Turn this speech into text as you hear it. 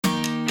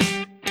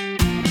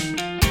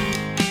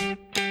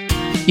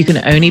you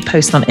can only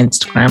post on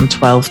Instagram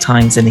 12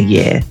 times in a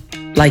year.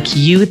 Like,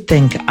 you would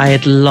think I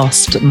had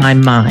lost my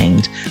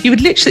mind. You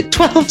would literally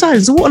 12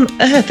 times. What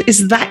on earth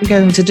is that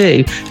going to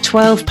do?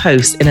 12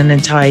 posts in an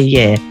entire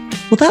year.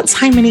 Well, that's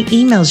how many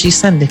emails you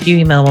send if you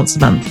email once a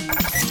month.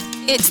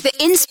 It's the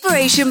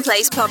Inspiration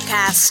Place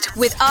podcast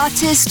with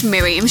artist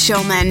Miriam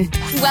Schulman.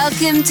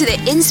 Welcome to the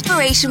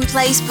Inspiration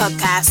Place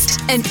podcast,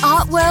 an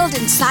art world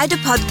insider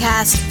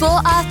podcast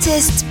for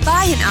artists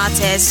by an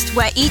artist,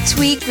 where each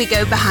week we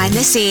go behind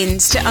the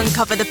scenes to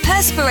uncover the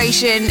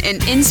perspiration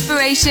and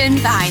inspiration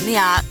behind the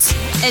art.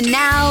 And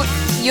now,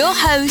 your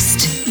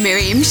host,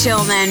 Miriam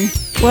Schulman.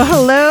 Well,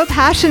 hello,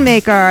 Passion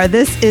Maker.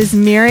 This is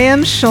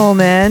Miriam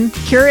Schulman,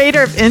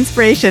 curator of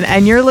inspiration,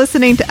 and you're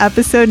listening to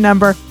episode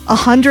number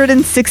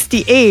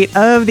 168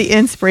 of the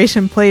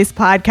Inspiration Place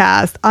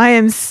podcast. I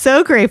am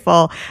so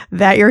grateful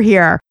that you're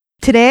here.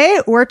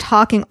 Today, we're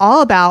talking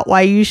all about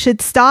why you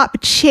should stop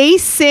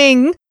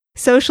chasing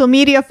social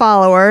media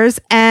followers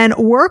and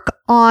work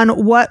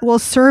on what will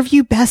serve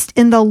you best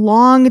in the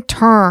long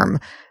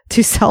term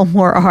to sell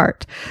more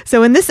art.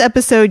 So in this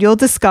episode, you'll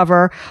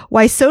discover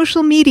why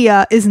social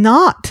media is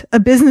not a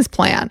business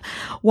plan,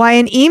 why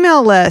an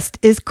email list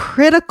is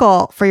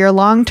critical for your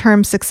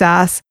long-term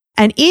success,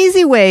 and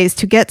easy ways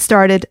to get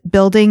started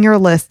building your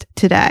list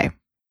today.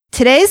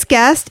 Today's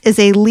guest is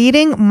a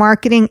leading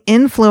marketing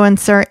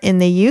influencer in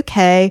the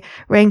UK,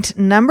 ranked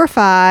number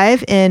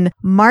 5 in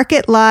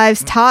Market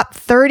Live's top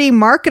 30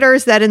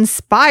 marketers that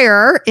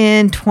inspire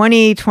in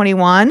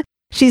 2021.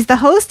 She's the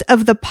host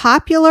of the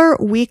popular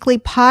weekly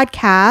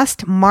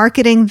podcast,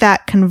 Marketing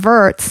That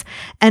Converts,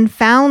 and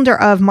founder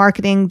of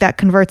Marketing That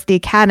Converts, the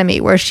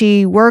Academy, where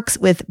she works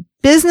with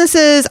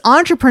businesses,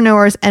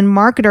 entrepreneurs, and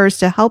marketers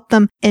to help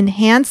them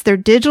enhance their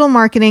digital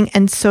marketing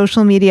and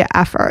social media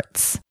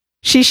efforts.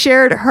 She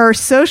shared her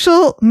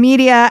social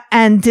media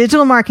and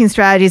digital marketing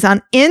strategies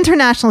on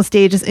international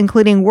stages,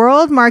 including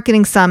World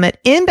Marketing Summit,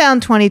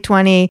 Inbound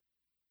 2020.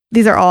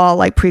 These are all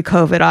like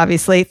pre-COVID,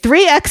 obviously,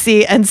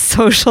 3XE, and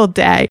Social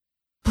Day.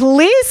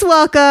 Please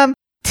welcome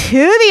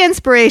to the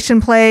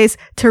Inspiration Place,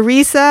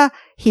 Teresa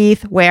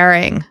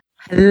Heath-Wareing.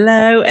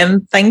 Hello,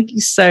 and thank you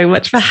so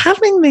much for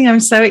having me. I'm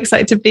so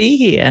excited to be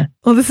here.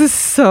 Well, this is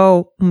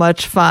so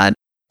much fun.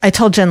 I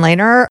told Jen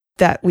Lehner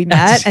that we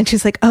met, and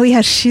she's like, oh yeah,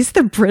 she's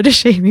the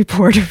British Amy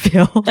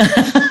Porterfield.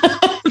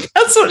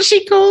 That's what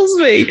she calls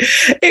me.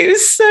 It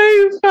was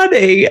so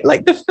funny.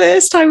 Like, the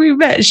first time we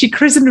met, she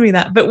christened me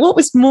that. But what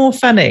was more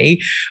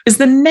funny was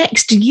the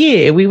next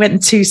year we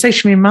went to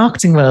Social Media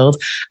Marketing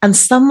World and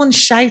someone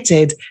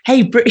shouted,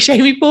 "Hey, British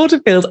Amy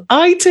Porterfield."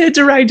 I turned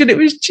around and it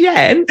was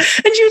Jen. And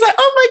she was like,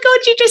 "Oh my God,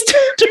 you just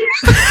turned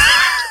around."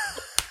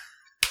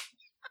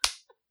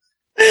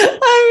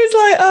 I was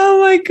like, "Oh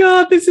my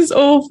God, this is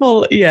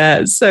awful."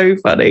 Yeah, so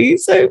funny.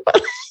 So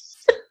funny.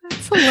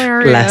 That's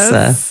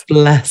hilarious.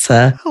 Bless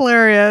her.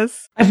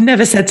 Hilarious. I've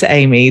never said to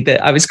Amy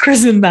that I was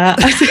christened that.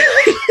 I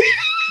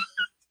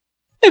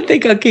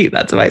think I'll keep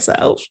that to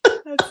myself.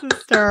 That's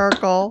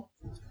hysterical.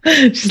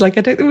 She's like,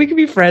 "I don't think we can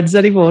be friends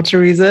anymore,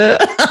 Teresa."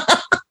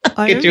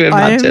 Could you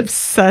imagine? I'm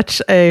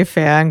such a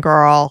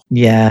fangirl.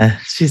 Yeah,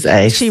 she's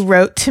ace. She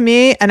wrote to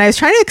me, and I was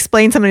trying to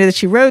explain something that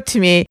she wrote to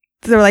me.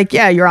 They're like,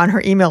 "Yeah, you're on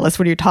her email list.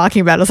 What are you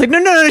talking about?" I was like,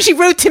 no, she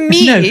wrote to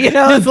me.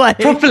 It's like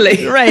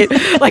properly. Right.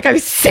 Like, I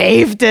was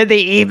saved in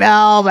the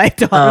email. My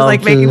daughter was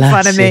like making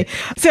fun of me.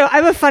 So I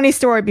have a funny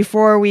story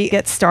before we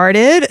get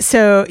started.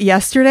 So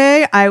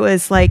yesterday I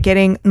was like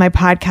getting my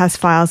podcast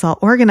files all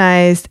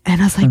organized, and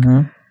I was like,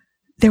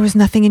 there was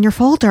nothing in your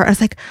folder. I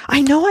was like,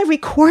 I know I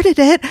recorded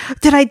it.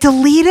 Did I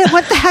delete it?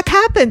 What the heck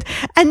happened?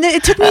 And then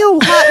it took me a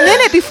hot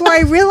minute before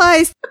I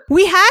realized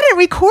we hadn't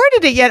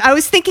recorded it yet. I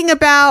was thinking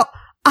about,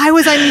 I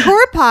was on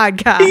your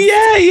podcast.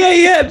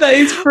 Yeah. That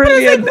is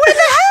brilliant. I was like, where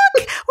the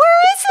heck? Where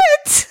is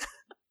it?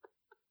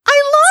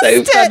 I lost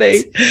it. So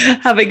funny.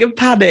 Having a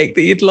panic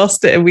that you'd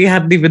lost it and we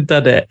hadn't even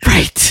done it.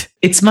 Right.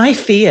 It's my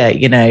fear,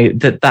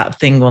 that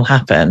thing will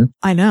happen.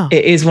 I know.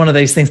 It is one of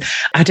those things.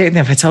 I don't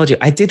know if I told you,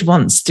 I did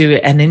once do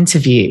an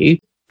interview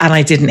and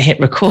I didn't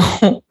hit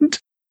record.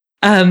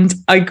 And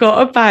I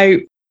got about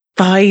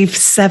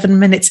 5-7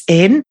 minutes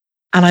in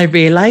and I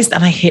realized,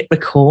 and I hit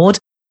record.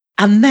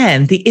 And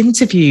then the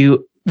interview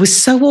was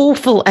so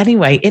awful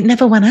anyway, it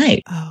never went out.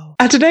 Oh.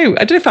 I don't know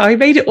if I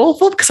made it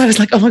awful because I was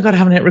like, oh my God, I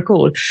haven't hit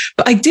record.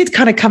 But I did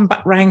kind of come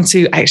back round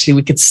to, actually,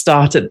 we could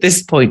start at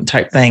this point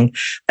type thing.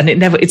 And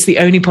it's the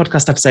only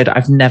podcast episode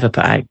I've never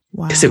put out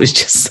because it was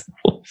just so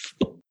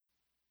awful.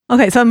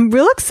 Okay, so I'm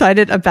real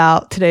excited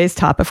about today's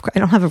topic. I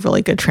don't have a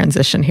really good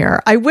transition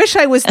here. I wish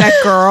I was that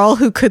girl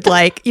who could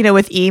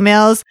with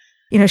emails,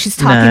 she's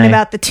talking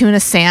about the tuna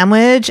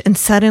sandwich and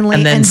suddenly...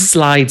 And then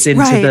slides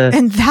into the...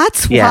 And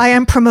that's why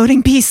I'm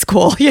promoting B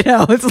School,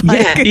 It's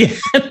like...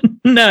 Yeah.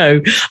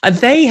 No,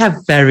 they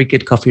have very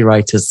good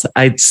copywriters,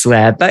 I'd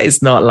swear. That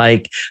is not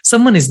like...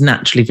 Someone is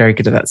naturally very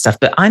good at that stuff,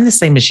 but I'm the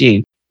same as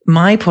you.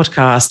 My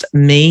podcast,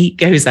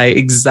 goes out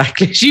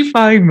exactly as you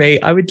find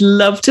me. I would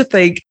love to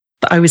think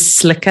that I was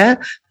slicker,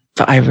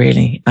 but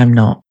I'm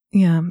not.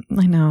 Yeah,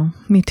 I know.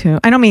 Me too.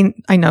 I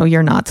know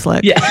you're not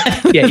slick. Yeah,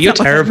 you're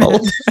terrible.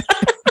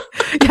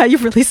 Yeah, you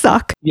really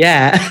suck.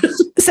 Yeah.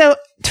 So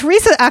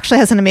Teresa actually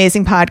has an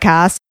amazing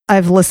podcast.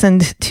 I've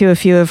listened to a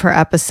few of her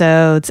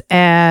episodes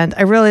and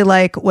I really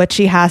like what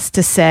she has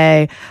to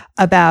say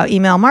about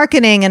email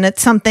marketing. And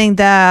it's something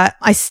that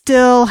I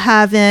still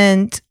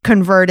haven't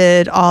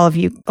converted all of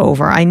you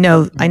over. I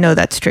know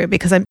that's true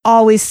because I'm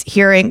always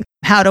hearing,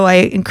 how do I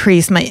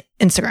increase my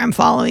Instagram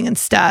following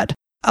instead?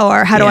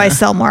 Or how do I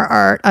sell more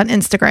art on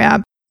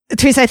Instagram?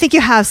 Teresa, I think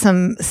you have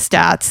some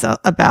stats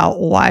about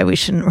why we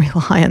shouldn't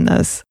rely on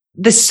those.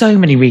 There's so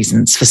many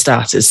reasons for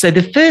starters. So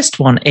the first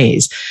one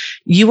is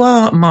you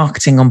are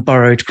marketing on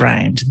borrowed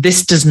ground.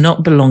 This does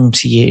not belong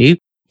to you.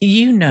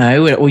 You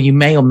know, or you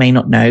may or may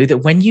not know that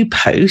when you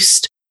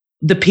post,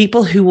 the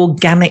people who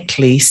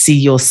organically see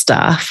your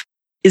stuff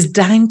is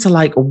down to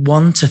like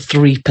 1% to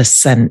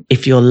 3%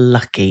 if you're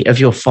lucky of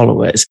your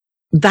followers.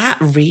 That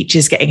reach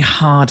is getting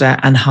harder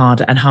and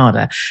harder and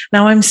harder.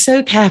 Now, I'm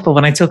so careful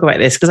when I talk about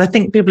this because I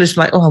think people are just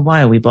like, oh,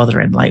 why are we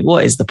bothering? Like,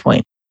 what is the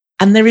point?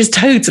 And there is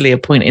totally a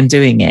point in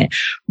doing it.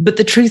 But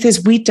the truth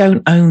is we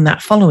don't own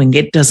that following.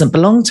 It doesn't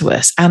belong to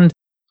us. And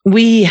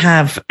we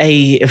have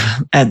I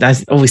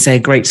always say a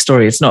great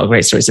story. It's not a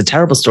great story. It's a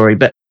terrible story.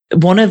 But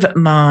one of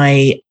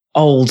my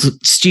old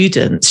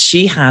students,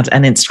 she had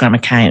an Instagram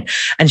account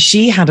and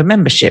she had a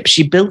membership.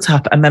 She built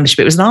up a membership.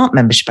 It was an art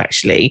membership,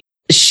 actually.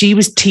 She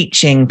was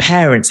teaching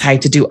parents how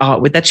to do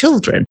art with their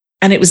children.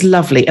 And it was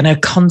lovely. And her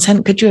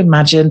content, could you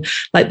imagine,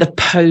 like the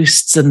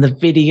posts and the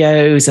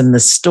videos and the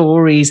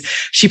stories?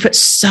 She put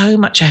so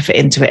much effort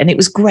into it and it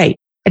was great.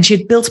 And she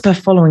had built up her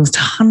followings to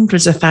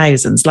hundreds of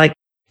thousands. Like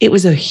it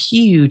was a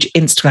huge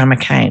Instagram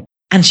account.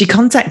 And she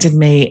contacted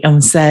me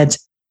and said,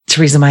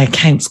 Teresa, my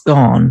account's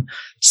gone.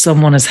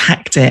 Someone has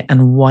hacked it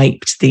and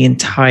wiped the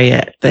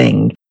entire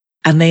thing.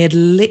 And they had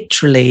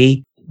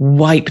literally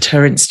wiped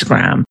her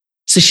Instagram.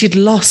 So she'd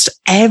lost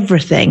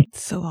everything.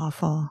 So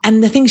awful.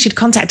 And the thing, she'd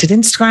contacted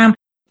Instagram,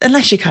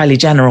 unless you're Kylie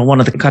Jenner or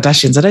one of the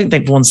Kardashians, I don't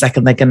think for 1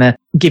 second they're going to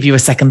give you a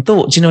second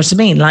thought. Do you know what I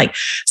mean? Like,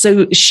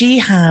 so she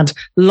had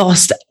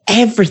lost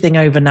everything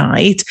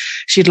overnight.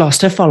 She'd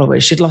lost her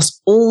followers. She'd lost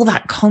all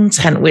that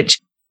content, which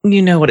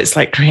you know what it's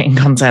like creating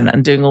content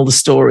and doing all the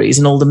stories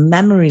and all the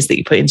memories that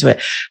you put into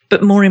it.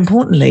 But more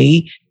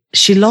importantly,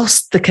 she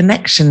lost the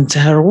connection to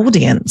her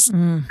audience.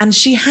 And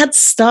she had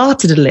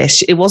started a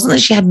list. It wasn't that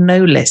she had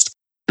no list,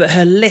 but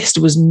her list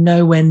was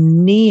nowhere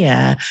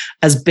near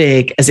as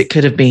big as it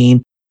could have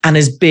been and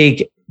as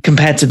big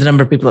compared to the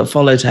number of people that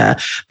followed her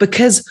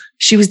because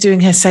she was doing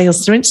her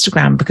sales through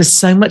Instagram because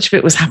so much of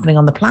it was happening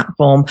on the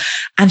platform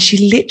and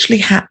she literally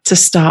had to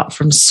start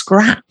from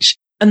scratch.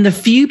 And the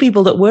few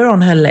people that were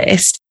on her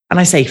list, and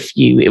I say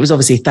few, it was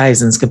obviously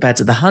thousands compared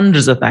to the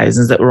hundreds of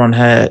thousands that were on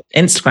her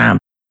Instagram.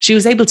 She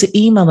was able to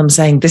email them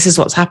saying, this is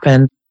what's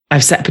happened.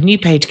 I've set up a new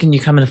page. Can you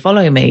come and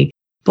follow me?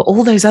 But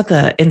all those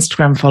other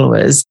Instagram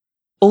followers,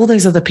 all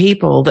those other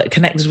people that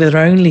connected with her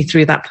only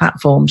through that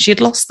platform, she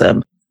had lost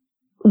them.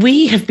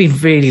 We have been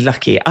really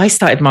lucky. I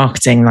started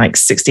marketing like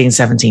 16,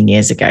 17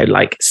 years ago.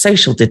 Like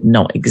social did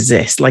not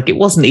exist. Like it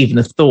wasn't even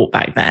a thought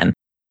back then.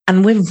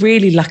 And we're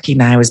really lucky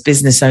now as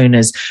business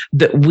owners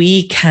that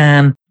we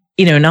can,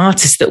 you know, an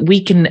artist that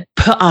we can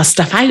put our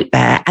stuff out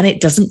there and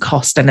it doesn't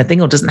cost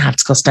anything or doesn't have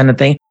to cost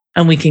anything.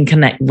 And we can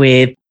connect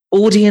with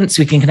audience.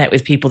 We can connect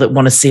with people that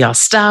want to see our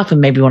stuff and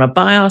maybe want to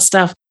buy our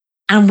stuff.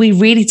 And we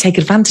really take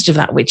advantage of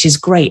that, which is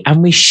great.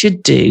 And we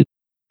should do.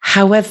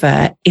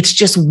 However, it's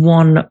just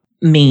one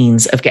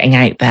means of getting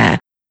out there.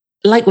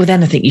 Like with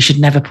anything, you should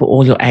never put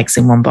all your eggs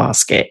in one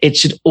basket. It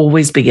should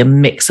always be a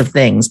mix of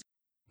things.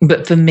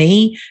 But for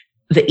me,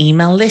 the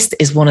email list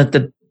is one of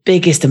the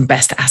biggest and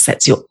best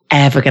assets you're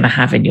ever going to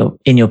have in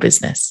your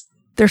business.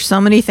 There's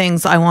so many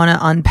things I want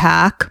to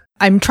unpack.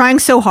 I'm trying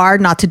so hard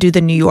not to do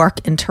the New York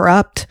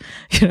interrupt.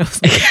 You know,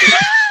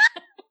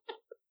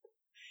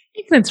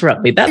 you can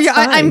interrupt me. That's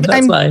fine.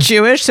 I'm fine.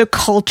 Jewish, so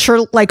culture,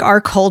 like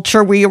our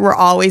culture, we were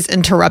always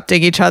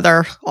interrupting each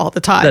other all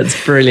the time.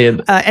 That's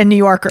brilliant. And New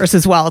Yorkers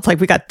as well. It's like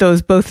we got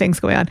both things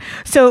going on.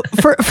 So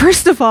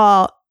first of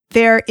all,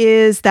 there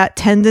is that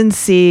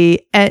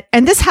tendency,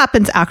 and this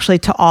happens actually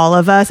to all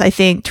of us. I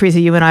think,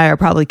 Teresa, you and I are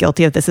probably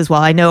guilty of this as well.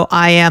 I know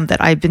I am,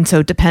 that I've been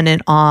so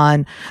dependent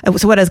on.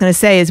 So what I was going to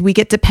say is we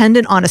get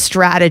dependent on a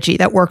strategy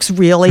that works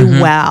really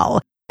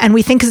well. And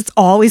we think it's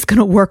always going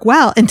to work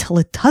well until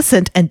it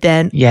doesn't. And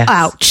then,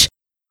 ouch.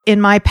 In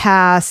my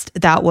past,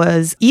 that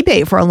was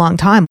eBay for a long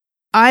time.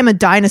 I'm a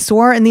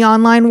dinosaur in the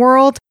online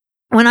world.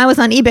 When I was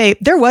on eBay,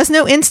 there was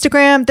no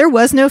Instagram. There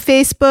was no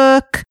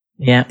Facebook.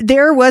 Yeah.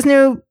 There was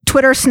no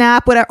Twitter,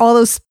 Snap, whatever, all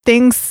those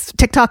things,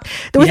 TikTok.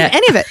 There wasn't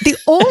any of it. The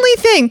only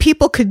thing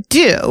people could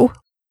do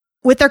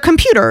with their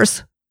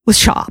computers was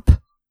shop.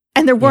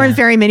 And there weren't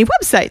very many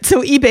websites.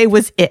 So eBay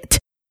was it.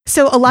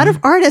 So a lot of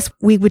artists,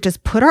 we would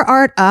just put our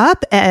art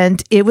up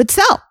and it would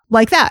sell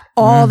like that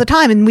all the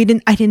time.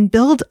 And I didn't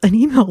build an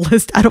email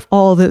list out of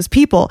all those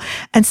people.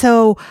 And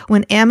so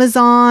when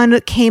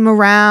Amazon came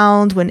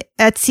around, when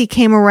Etsy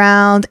came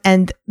around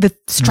and the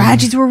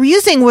strategies we were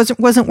using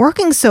wasn't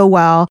working so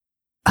well,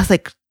 I was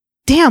like,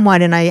 damn, why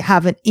didn't I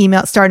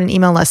start an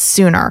email list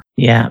sooner?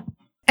 Yeah.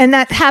 And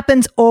that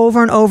happens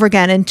over and over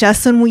again. And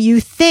just when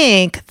you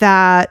think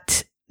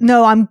that,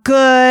 no, I'm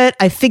good,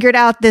 I figured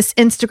out this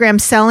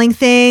Instagram selling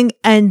thing,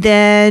 and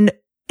then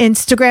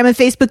Instagram and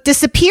Facebook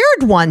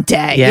disappeared one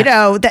day. Yeah. You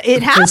know, that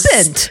it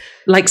happened.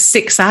 Like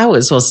 6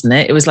 hours, wasn't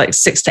it? It was like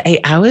 6 to 8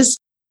 hours.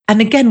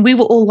 And again, we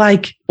were all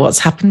like, what's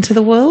happened to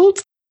the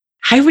world?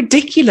 How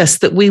ridiculous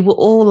that we were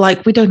all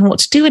like, we don't know what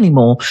to do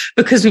anymore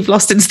because we've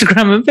lost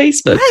Instagram and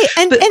Facebook. Right.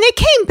 And it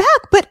came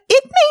back, but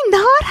it may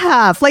not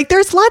have. Like,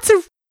 there's lots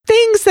of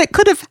things that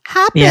could have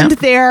happened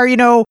there. You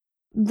know,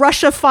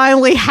 Russia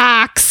finally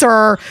hacks,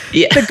 or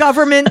the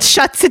government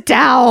shuts it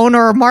down,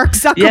 or Mark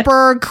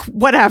Zuckerberg,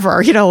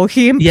 whatever, you know,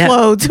 he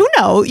implodes. Who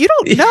knows? You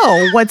don't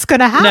know what's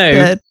going to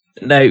happen.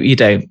 No, you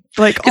don't.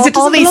 Like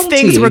all these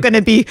things we're going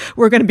to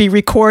be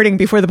recording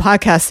before the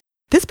podcast.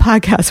 This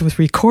podcast was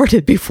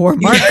recorded before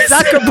Mark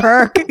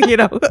Zuckerberg, you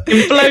know,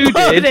 imploded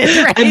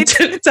right? and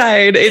took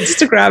down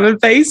Instagram and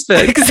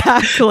Facebook.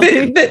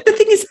 Exactly. But the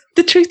thing is,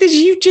 the truth is,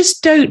 you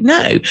just don't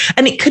know.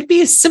 And it could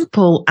be as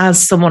simple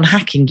as someone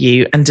hacking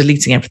you and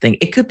deleting everything.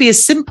 It could be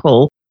as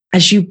simple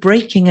as you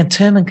breaking a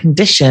term and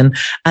condition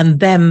and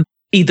them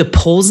either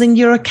pausing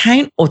your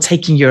account or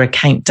taking your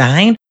account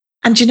down.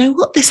 And you know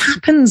what? This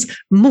happens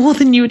more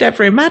than you would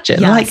ever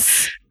imagine. Yes.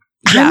 Like,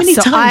 how many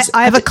times?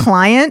 I have a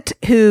client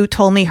who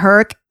told me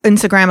her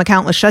Instagram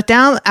account was shut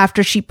down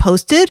after she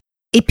posted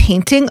a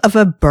painting of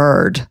a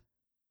bird.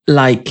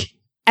 Like,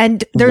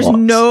 and there's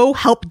no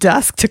help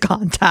desk to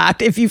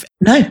contact if you've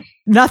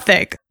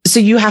nothing. So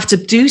you have to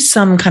do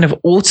some kind of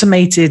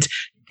automated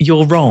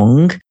 "you're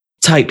wrong"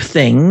 type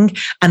thing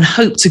and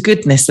hope to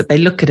goodness that they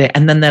look at it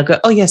and then they'll go,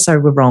 "Oh yeah,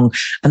 sorry, we're wrong,"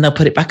 and they'll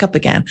put it back up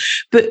again.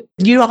 But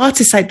you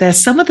artists out there,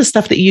 some of the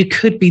stuff that you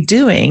could be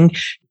doing,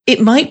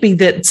 it might be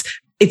that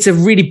it's a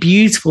really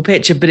beautiful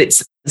picture, but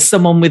it's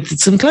someone with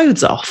some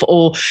clothes off,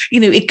 or,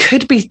 you know, it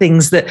could be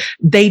things that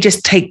they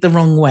just take the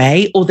wrong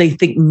way or they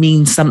think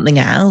mean something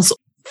else.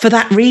 For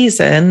that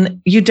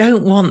reason, you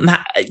don't want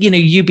that, you know,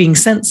 you being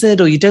censored,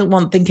 or you don't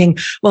want thinking,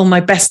 well, my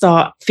best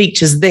art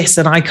features this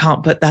and I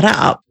can't put that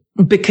up,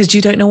 because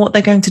you don't know what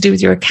they're going to do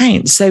with your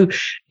account. So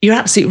you're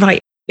absolutely right.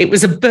 It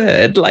was a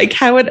bird. Like,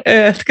 how on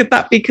earth could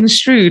that be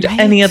construed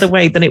any other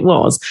way than it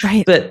was?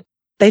 Right. But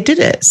they did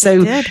it.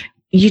 So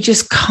you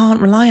just can't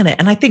rely on it.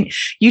 And I think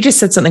you just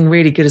said something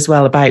really good as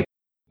well about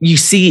you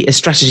see a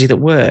strategy that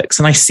works.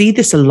 And I see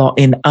this a lot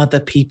in other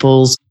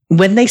people's,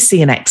 when they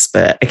see an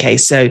expert. Okay,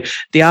 so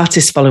the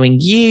artist following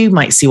you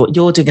might see what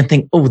you're doing and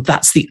think, oh,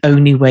 that's the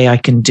only way I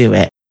can do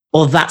it.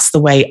 Or that's the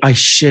way I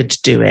should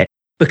do it,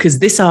 because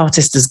this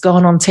artist has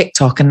gone on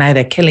TikTok and now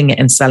they're killing it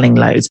and selling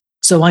loads.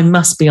 So I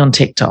must be on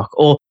TikTok.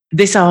 Or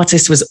this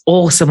artist was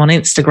awesome on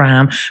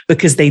Instagram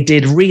because they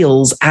did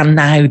reels and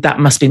now that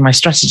must be my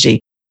strategy.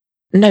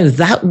 No,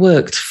 that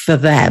worked for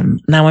them.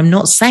 Now, I'm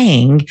not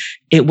saying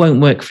it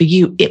won't work for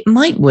you. It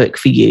might work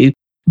for you,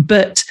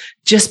 but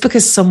just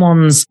because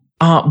someone's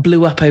art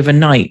blew up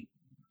overnight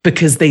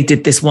because they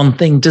did this one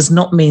thing does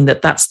not mean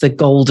that that's the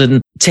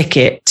golden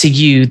ticket to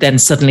you then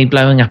suddenly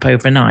blowing up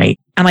overnight.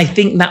 And I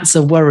think that's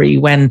a worry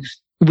when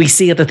we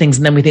see other things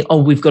and then we think,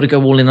 oh, we've got to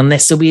go all in on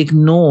this. So we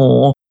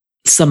ignore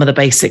some of the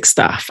basic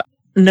stuff.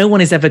 No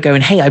one is ever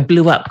going, hey, I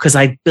blew up because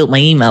I built my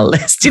email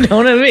list. You know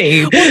what I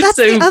mean? Well, that's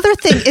the other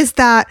thing, is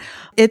that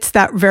it's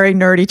that very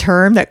nerdy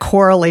term that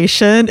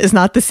correlation is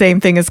not the same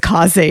thing as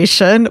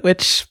causation,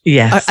 which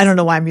I don't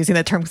know why I'm using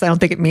that term because I don't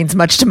think it means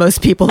much to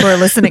most people who are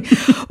listening.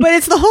 But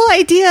it's the whole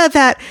idea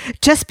that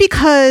just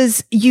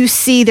because you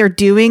see they're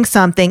doing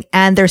something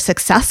and they're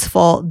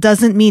successful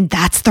doesn't mean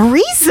that's the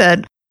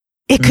reason.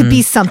 It could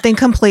be something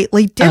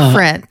completely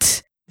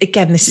different.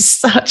 Again, this is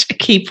such a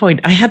key point.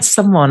 I had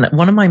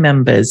one of my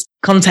members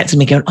contacted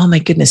me going, oh my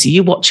goodness, are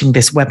you watching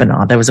this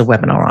webinar? There was a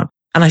webinar on.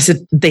 And I said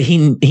that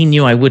he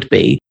knew I would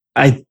be.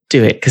 I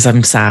do it because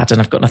I'm sad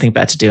and I've got nothing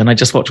better to do. And I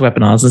just watch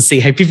webinars and see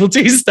how people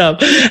do stuff.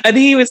 And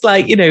he was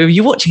like, you know, are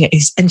you watching it?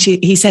 And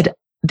he said,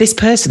 this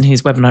person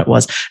whose webinar it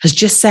was has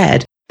just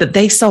said that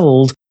they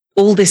sold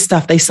all this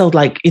stuff. They sold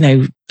like, you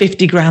know,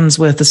 50 grand's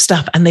worth of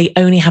stuff and they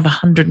only have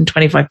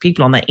 125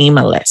 people on their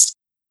email list.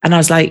 And I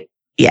was like,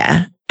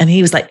 yeah. And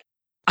he was like,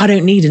 I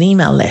don't need an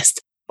email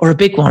list or a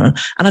big one. And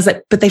I was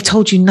like, but they've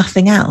told you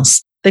nothing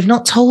else. They've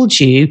not told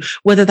you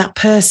whether that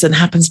person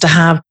happens to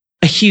have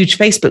a huge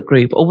Facebook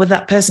group or whether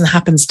that person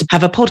happens to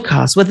have a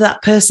podcast, whether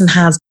that person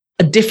has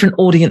a different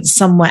audience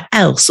somewhere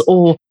else,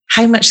 or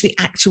how much the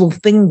actual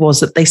thing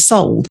was that they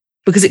sold.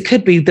 Because it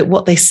could be that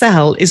what they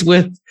sell is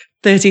worth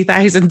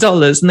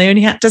 $30,000 and they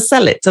only had to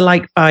sell it to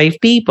like 5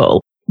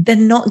 people. They're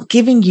not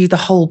giving you the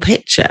whole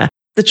picture.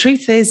 The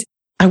truth is,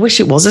 I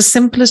wish it was as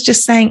simple as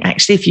just saying,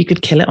 actually, if you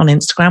could kill it on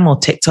Instagram or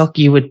TikTok,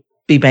 you would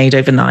be made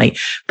overnight.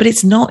 But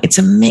it's not. It's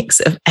a mix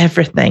of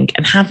everything.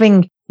 And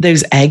having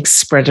those eggs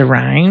spread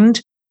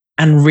around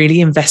and really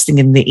investing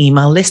in the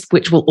email list,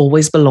 which will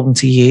always belong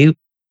to you,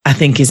 I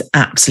think is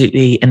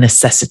absolutely a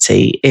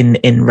necessity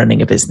in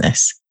running a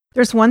business.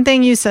 There's one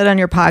thing you said on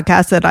your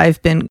podcast that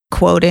I've been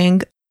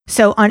quoting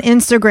So on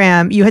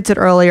Instagram, you had said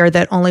earlier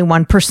that only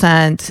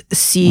 1%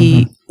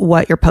 see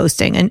what you're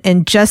posting.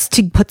 And just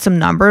to put some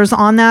numbers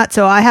on that,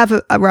 so I have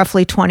a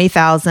roughly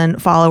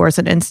 20,000 followers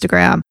on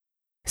Instagram.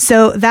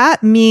 So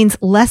that means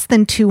less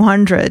than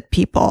 200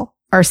 people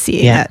are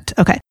seeing it.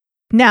 Okay.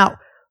 Now,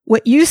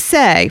 what you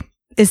say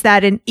is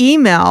that an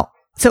email,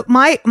 so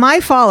my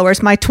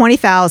followers, my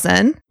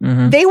 20,000,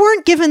 they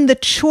weren't given the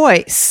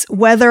choice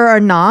whether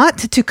or not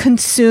to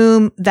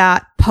consume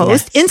that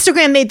post. Yes.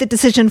 Instagram made the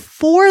decision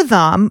for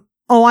them.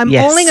 Oh, I'm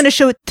only going to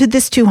show it to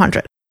this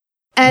 200.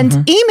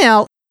 And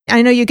email,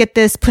 I know you get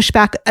this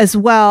pushback as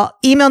well.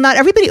 Email, not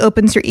everybody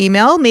opens your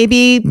email,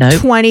 maybe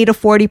 20 to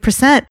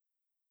 40%.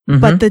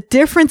 But the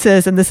difference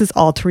is, and this is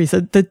all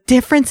Teresa, the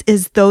difference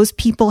is those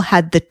people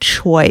had the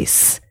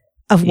choice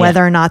of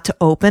whether or not to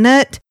open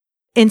it.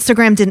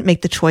 Instagram didn't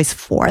make the choice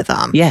for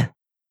them. Yeah.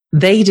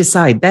 They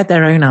decide. They're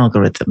their own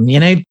algorithm. You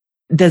know,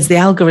 there's the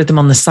algorithm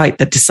on the site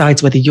that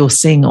decides whether you're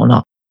seeing or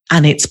not.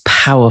 And it's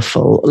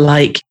powerful.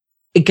 Like,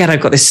 again,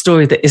 I've got this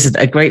story that isn't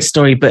a great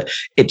story, but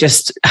it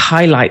just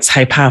highlights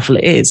how powerful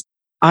it is.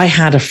 I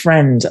had a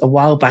friend a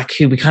while back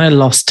who we kind of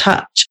lost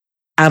touch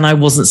and I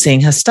wasn't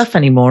seeing her stuff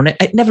anymore. And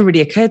it never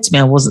really occurred to me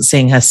I wasn't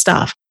seeing her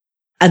stuff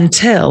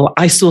until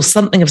I saw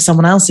something of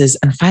someone else's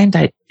and found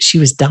out she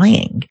was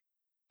dying.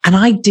 And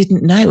I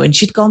didn't know. And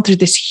she'd gone through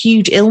this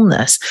huge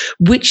illness,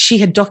 which she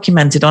had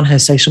documented on her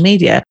social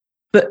media.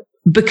 But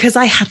because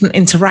I hadn't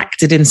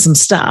interacted in some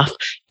stuff,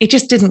 it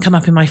just didn't come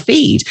up in my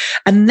feed.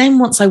 And then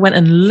once I went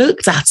and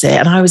looked at it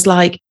and I was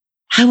like,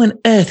 how on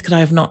earth could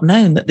I have not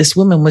known that this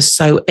woman was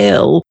so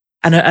ill?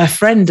 And a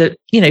friend,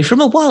 you know,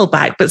 from a while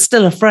back, but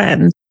still a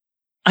friend,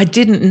 I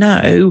didn't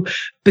know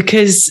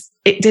because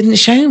it didn't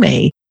show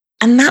me.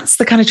 And that's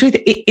the kind of truth.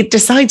 It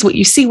decides what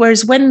you see.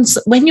 Whereas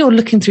when you're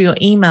looking through your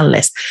email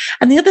list,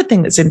 and the other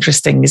thing that's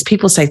interesting is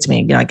people say to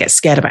me, you know, I get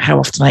scared about how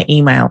often I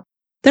email.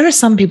 There are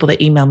some people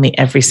that email me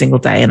every single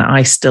day and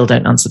I still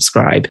don't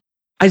unsubscribe.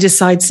 I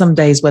decide some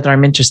days whether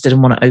I'm interested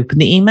and want to open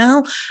the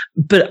email,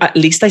 but at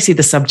least I see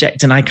the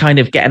subject and I kind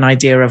of get an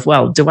idea of,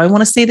 well, do I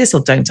want to see this or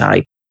don't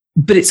I?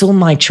 But it's all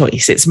my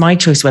choice. It's my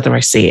choice whether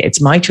I see it.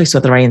 It's my choice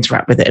whether I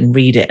interact with it and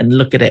read it and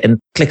look at it and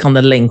click on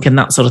the link and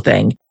that sort of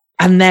thing.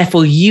 And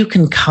therefore you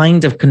can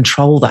kind of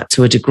control that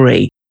to a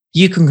degree.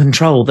 You can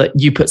control that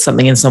you put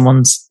something in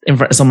front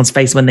of someone's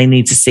face when they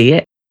need to see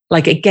it.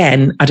 Like,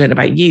 again, I don't know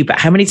about you, but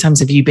how many times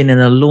have you been in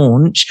a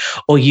launch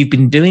or you've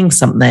been doing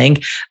something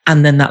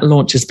and then that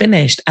launch is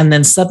finished and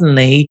then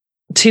suddenly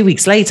 2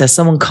 weeks later,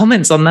 someone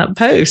comments on that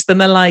post and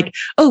they're like,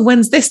 oh,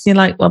 when's this? And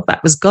you're like, well,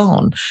 that was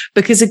gone.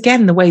 Because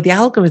again, the way the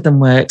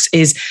algorithm works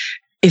is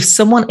if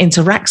someone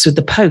interacts with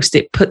the post,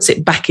 it puts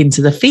it back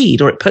into the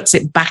feed or it puts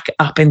it back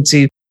up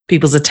into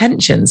people's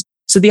attentions.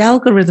 So the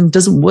algorithm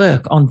doesn't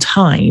work on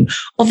time.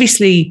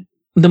 Obviously,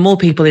 the more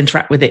people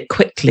interact with it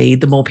quickly,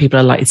 the more people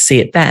are likely to see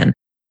it then.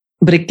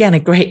 But again, a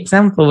great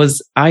example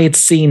was I had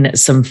seen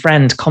some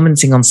friend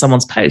commenting on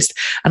someone's post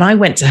and I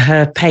went to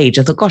her page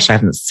and thought, gosh, I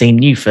haven't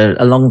seen you for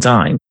a long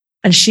time.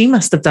 And she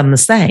must have done the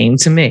same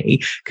to me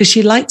because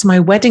she liked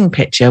my wedding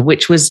picture,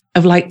 which was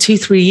of like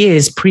 2-3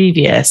 years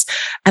previous.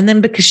 And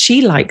then because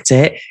she liked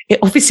it, it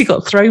obviously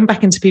got thrown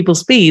back into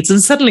people's feeds.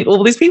 And suddenly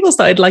all these people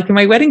started liking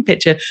my wedding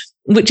picture,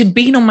 which had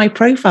been on my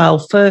profile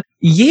for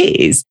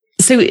years.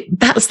 So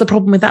that's the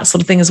problem with that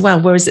sort of thing as well.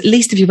 Whereas at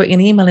least if you're putting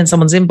an email in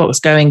someone's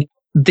inbox going,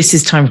 this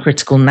is time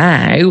critical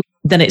now,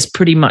 then it's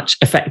pretty much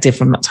effective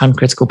from that time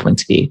critical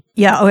point of view.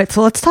 Yeah. Okay.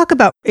 So let's talk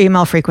about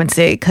email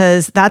frequency,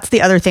 because that's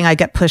the other thing I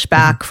get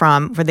pushback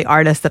from for the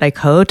artists that I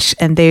coach.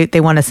 And they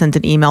want to send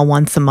an email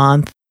once a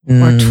month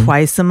or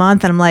twice a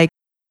month. And I'm like,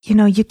 you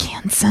know, you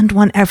can't send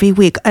one every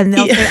week. And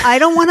they'll say, I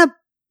don't want to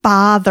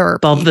bother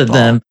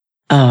them.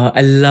 Oh,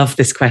 I love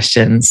this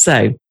question.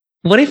 So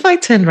what if I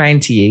turned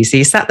around to you? So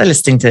you sat there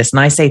listening to this and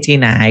I say to you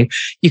now,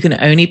 you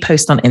can only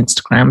post on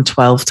Instagram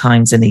 12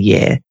 times in a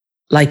year.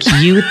 Like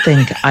you would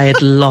think I had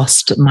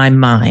lost my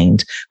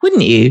mind,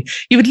 wouldn't you?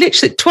 You would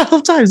literally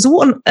 12 times.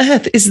 What on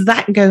earth is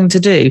that going to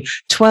do?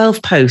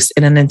 12 posts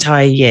in an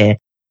entire year.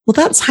 Well,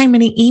 that's how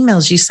many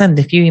emails you send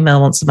if you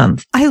email once a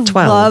month. I 12.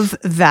 Love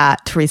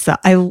that, Teresa.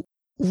 I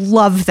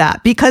love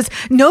that because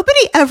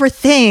nobody ever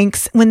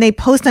thinks when they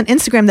post on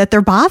Instagram that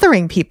they're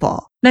bothering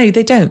people. No,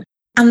 they don't.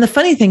 And the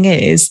funny thing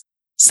is,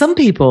 some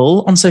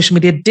people on social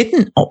media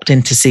didn't opt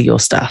in to see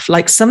your stuff.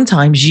 Like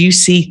sometimes you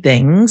see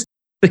things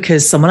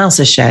because someone else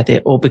has shared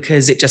it or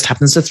because it just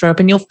happens to throw up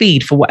in your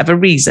feed for whatever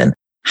reason.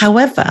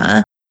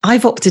 However,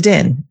 I've opted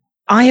in.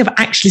 I have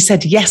actually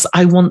said, yes,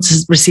 I want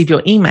to receive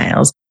your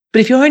emails.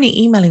 But if you're only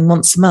emailing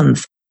once a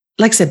month,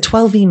 like I said,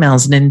 12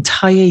 emails an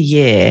entire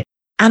year.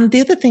 And the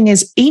other thing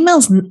is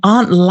emails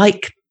aren't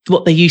like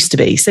what they used to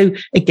be. So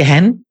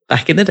again,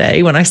 back in the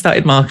day when I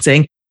started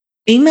marketing,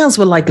 emails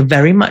were like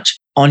very much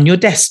on your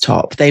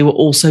desktop. They were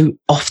also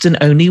often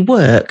only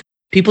work.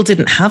 People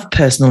didn't have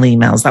personal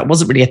emails. That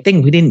wasn't really a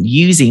thing. We didn't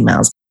use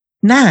emails.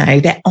 Now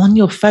they're on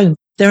your phone.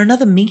 They're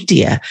another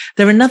media.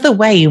 They're another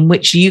way in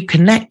which you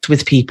connect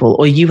with people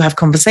or you have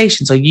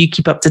conversations or you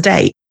keep up to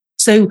date.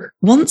 So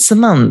once a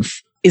month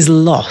is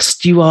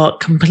lost. You are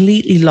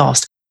completely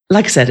lost.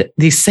 like I said,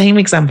 the same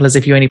example as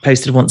if you only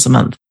posted once a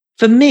month.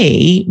 For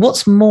me,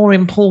 what's more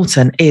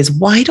important is,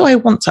 why do I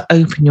want to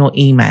open your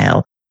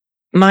email?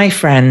 My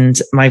friend,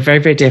 my very,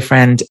 very dear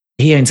friend,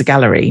 he owns a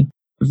gallery,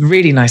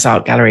 really nice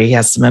art gallery. He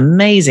has some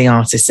amazing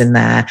artists in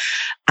there,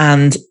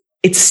 and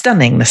it's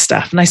stunning, the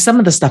stuff. Now, some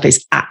of the stuff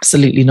is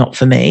absolutely not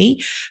for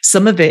me.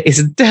 Some of it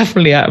is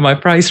definitely out of my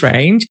price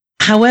range.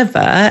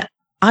 However,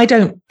 I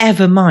don't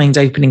ever mind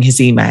opening his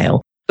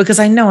email, because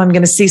I know I'm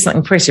going to see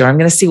something pretty, or I'm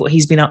going to see what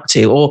he's been up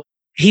to, or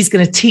he's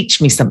going to teach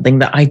me something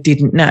that I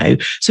didn't know.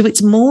 So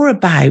it's more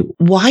about,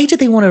 why do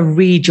they want to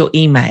read your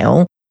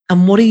email,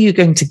 and what are you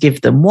going to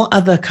give them? What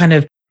other kind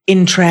of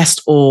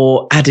interest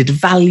or added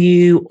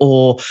value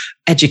or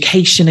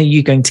education are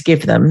you going to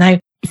give them? Now,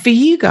 for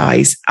you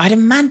guys, I'd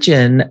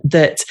imagine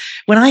that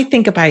when I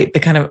think about the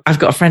kind of, I've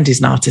got a friend who's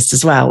an artist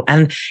as well,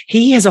 and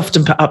he has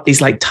often put up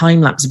these like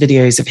time-lapse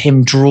videos of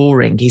him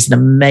drawing. He's an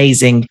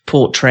amazing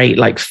portrait,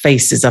 like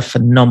faces are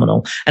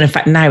phenomenal. And in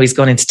fact, now he's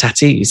gone into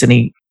tattoos,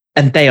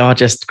 and they are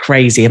just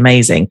crazy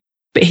amazing.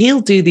 But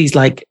he'll do these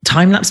like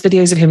time-lapse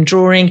videos of him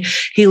drawing.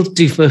 He'll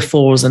do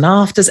befores and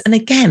afters. And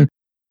again,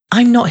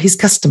 I'm not his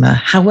customer.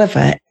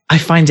 However, I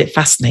find it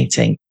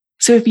fascinating.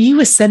 So if you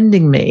were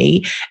sending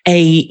me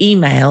a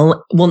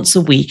email once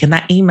a week, and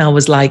that email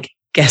was like,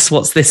 guess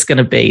what's this going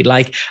to be?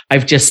 Like,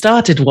 I've just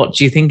started. What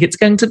do you think it's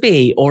going to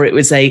be? Or it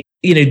was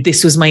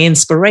this was my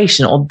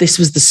inspiration, or this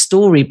was the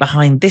story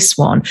behind this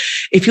one.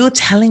 If you're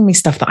telling me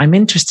stuff that I'm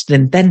interested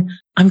in, then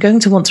I'm going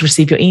to want to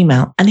receive your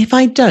email. And if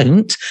I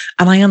don't,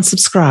 and I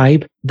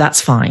unsubscribe,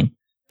 that's fine.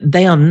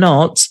 They are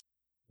not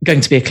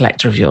going to be a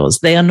collector of yours.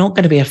 They are not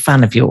going to be a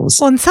fan of yours.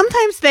 Well, and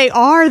sometimes they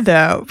are,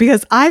 though,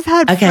 because I've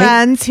had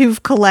friends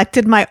who've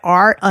collected my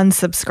art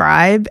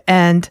unsubscribe,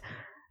 and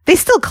they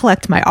still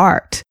collect my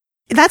art.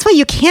 That's why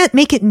you can't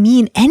make it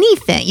mean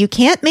anything. You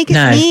can't make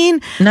it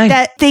mean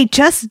that they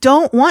just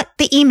don't want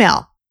the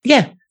email.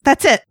 Yeah.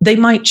 That's it. They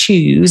might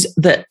choose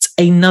that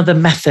another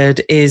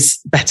method is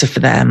better for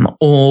them,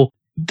 or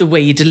the way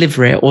you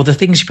deliver it, or the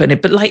things you put in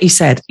it. But like you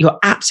said, you're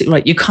absolutely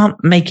right. You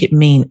can't make it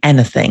mean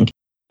anything.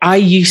 I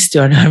used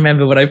to, and I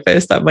remember when I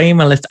first started my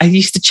email list, I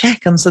used to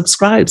check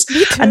unsubscribes.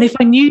 And if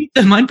I knew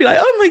them, I'd be like,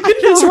 oh my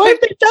goodness, why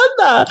have they done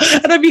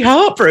that? And I'd be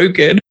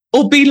heartbroken,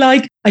 or be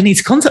like, I need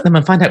to contact them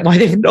and find out why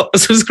they've not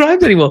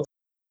subscribed anymore.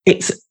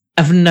 It's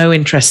of no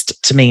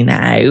interest to me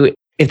now.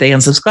 If they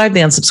unsubscribe,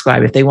 they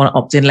unsubscribe. If they want to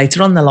opt in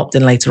later on, they'll opt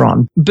in later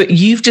on. But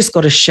you've just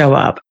got to show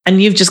up,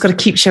 and you've just got to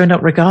keep showing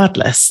up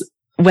regardless,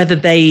 whether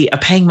they are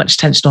paying much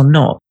attention or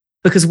not.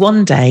 Because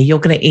one day you're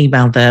going to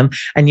email them,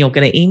 and you're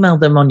going to email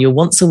them on your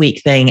once a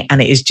week thing.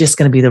 And it is just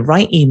going to be the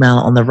right email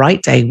on the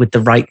right day with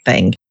the right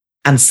thing.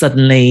 And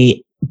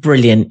suddenly,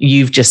 brilliant.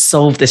 You've just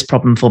solved this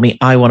problem for me.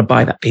 I want to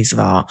buy that piece of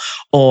art,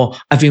 or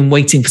I've been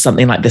waiting for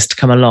something like this to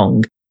come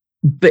along.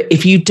 But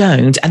if you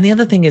don't, and the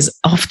other thing is,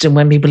 often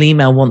when people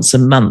email once a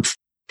month,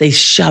 they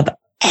shove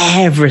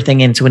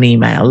everything into an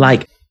email.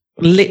 Like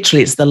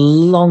literally, it's the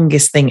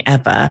longest thing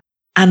ever.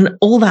 And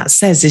all that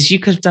says is you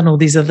could have done all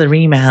these other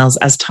emails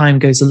as time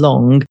goes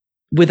along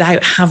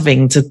without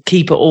having to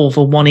keep it all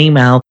for one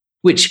email,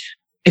 which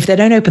if they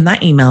don't open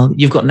that email,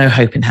 you've got no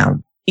hope in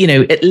hell.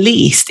 At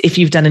least if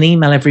you've done an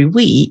email every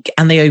week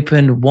and they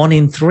open 1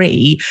 in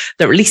 3,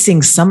 they're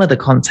releasing some of the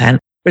content.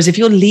 Whereas if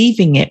you're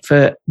leaving it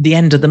for the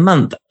end of the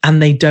month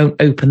and they don't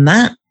open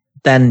that,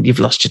 then you've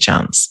lost your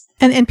chance.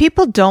 And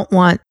people don't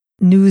want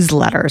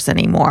newsletters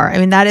anymore. I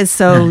mean, that is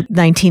so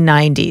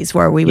 1990s,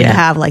 where we would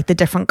have like the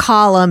different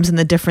columns and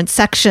the different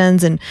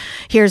sections, and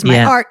here's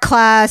my art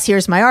class,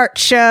 here's my art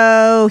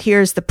show,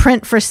 here's the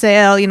print for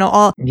sale,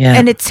 all. Yeah.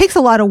 And it takes a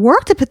lot of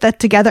work to put that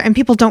together, and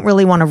people don't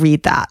really want to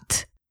read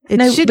that.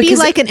 It should be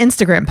like an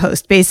Instagram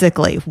post,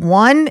 basically.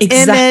 One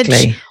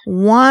image,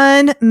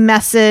 one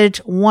message,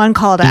 one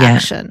call to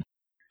action.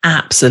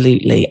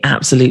 Absolutely.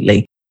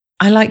 Absolutely.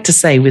 I like to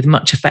say with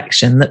much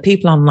affection that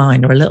people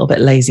online are a little bit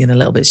lazy and a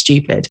little bit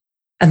stupid.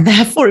 And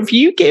therefore, if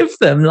you give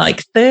them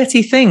like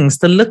 30 things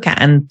to look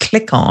at and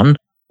click on,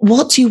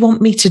 what do you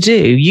want me to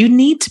do? You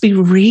need to be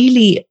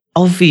really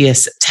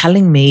obvious,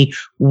 telling me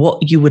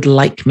what you would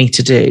like me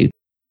to do.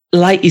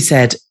 Like you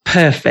said,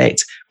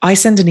 perfect. I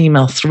send an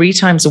email 3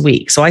 times a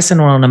week. So I send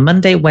one on a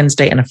Monday,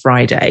 Wednesday, and a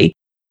Friday.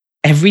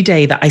 Every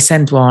day that I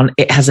send one,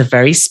 it has a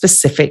very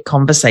specific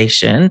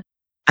conversation,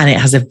 and it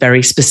has a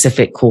very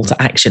specific call to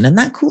action. And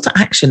that call to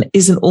action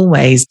isn't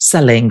always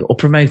selling or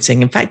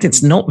promoting. In fact,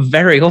 it's not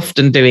very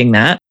often doing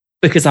that,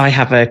 because I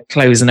have a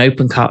close and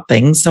open cart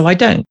thing. So I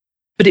don't.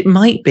 But it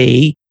might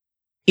be,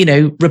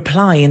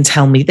 reply and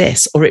tell me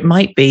this. Or it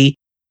might be,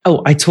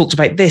 oh, I talked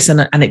about this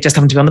and it just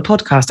happened to be on the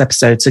podcast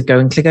episode. So go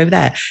and click over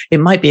there. It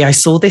might be, I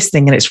saw this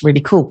thing and it's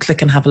really cool.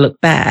 Click and have a look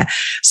there.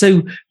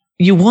 So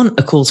you want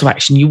a call to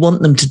action. You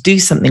want them to do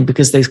something,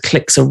 because those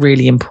clicks are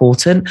really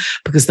important,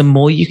 because the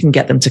more you can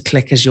get them to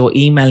click as you're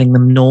emailing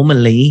them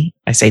normally,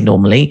 I say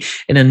normally,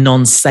 in a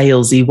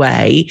non-salesy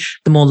way,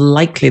 the more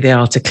likely they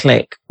are to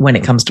click when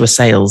it comes to a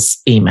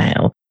sales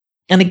email.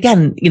 And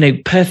again,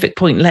 perfect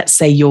point. Let's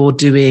say you're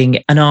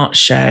doing an art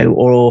show,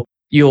 or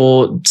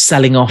you're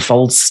selling off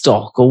old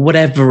stock, or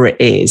whatever it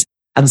is.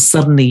 and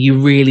suddenly you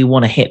really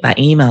want to hit that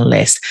email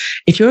list.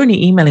 If you're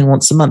only emailing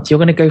once a month, you're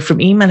going to go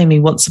from emailing me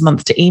once a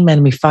month to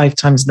emailing me 5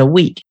 times in a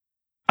week.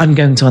 I'm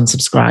going to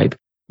unsubscribe,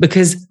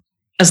 because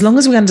as long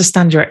as we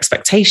understand your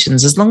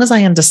expectations, as long as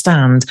I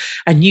understand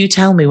and you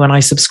tell me when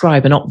I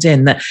subscribe and opt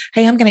in that,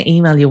 hey, I'm going to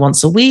email you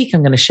once a week.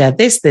 I'm going to share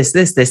this.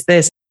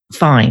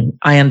 Fine.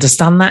 I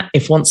understand that.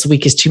 If once a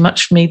week is too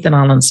much for me, then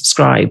I'll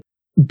unsubscribe.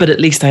 But at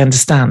least I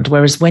understand.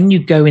 Whereas when you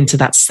go into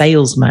that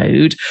sales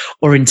mode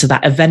or into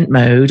that event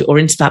mode or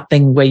into that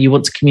thing where you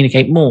want to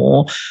communicate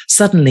more,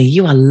 suddenly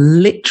you are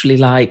literally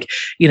like,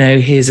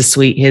 here's a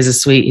sweet.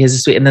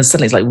 And then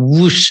suddenly it's like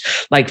whoosh,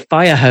 like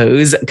fire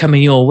hose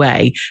coming your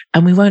way,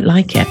 and we won't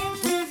like it.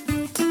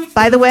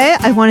 By the way,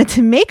 I wanted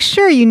to make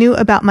sure you knew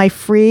about my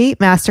free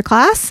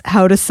masterclass,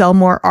 How to Sell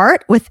More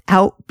Art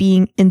Without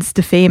Being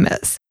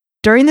Insta-Famous.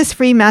 During this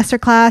free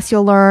masterclass,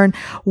 you'll learn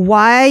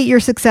why your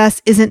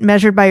success isn't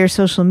measured by your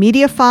social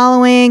media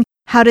following,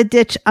 how to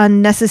ditch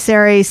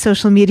unnecessary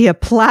social media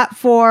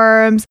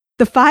platforms,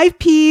 the 5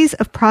 Ps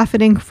of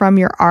profiting from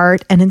your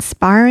art, and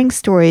inspiring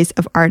stories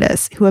of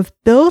artists who have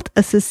built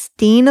a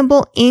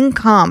sustainable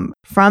income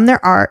from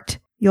their art.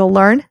 You'll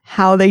learn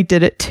how they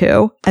did it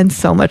too, and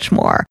so much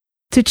more.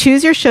 To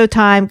choose your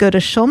showtime, go to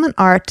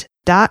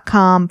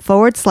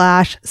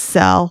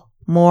schulmanart.com/sell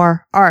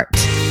more art.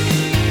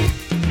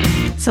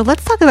 So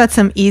let's talk about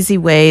some easy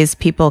ways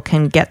people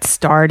can get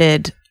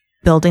started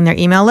building their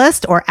email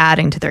list or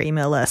adding to their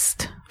email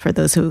list for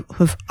those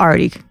who've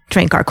already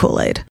drank our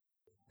Kool-Aid.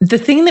 The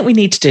thing that we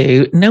need to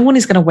do, no one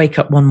is going to wake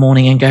up one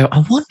morning and go, I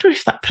wonder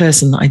if that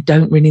person that I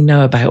don't really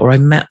know about or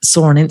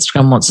saw on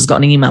Instagram once has got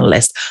an email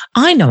list.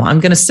 I know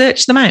I'm going to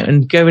search them out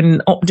and go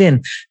and opt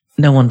in.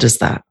 No one does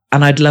that.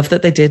 And I'd love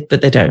that they did,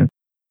 but they don't.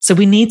 So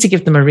we need to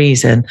give them a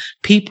reason.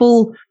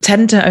 People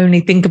tend to only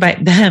think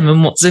about them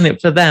and what's in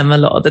it for them a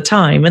lot of the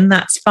time. And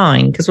that's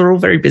fine because we're all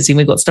very busy and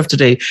we've got stuff to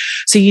do.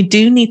 So you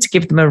do need to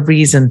give them a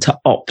reason to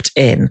opt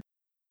in,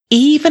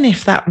 even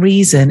if that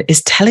reason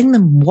is telling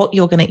them what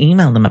you're going to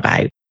email them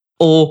about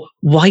or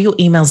why your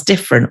email's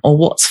different or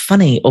what's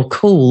funny or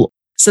cool.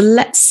 So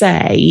let's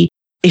say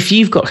if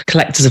you've got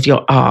collectors of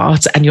your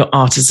art and your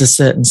art is a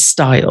certain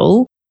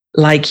style,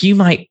 like you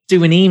might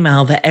do an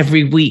email that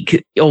every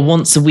week or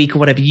once a week or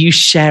whatever, you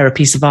share a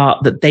piece of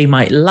art that they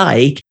might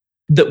like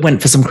that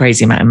went for some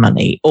crazy amount of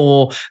money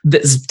or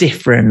that's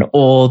different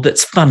or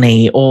that's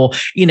funny or,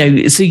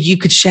 so you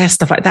could share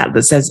stuff like that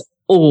says,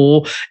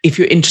 or if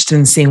you're interested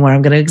in seeing where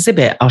I'm going to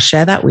exhibit, I'll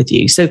share that with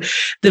you. So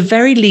the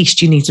very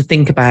least you need to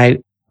think about,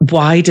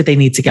 why do they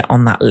need to get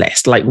on that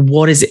list? Like,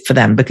 what is it for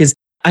them? Because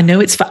I know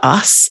it's for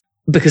us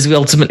because we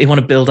ultimately want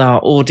to build our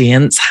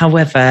audience.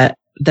 However,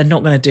 they're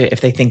not going to do it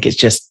if they think it's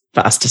just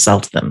for us to sell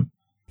to them.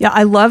 Yeah,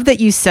 I love that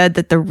you said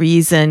that the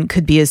reason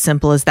could be as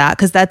simple as that,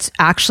 because that's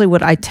actually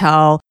what I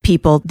tell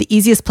people. The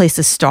easiest place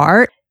to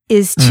start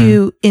is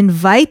to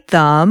invite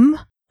them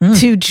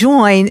to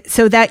join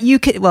so that you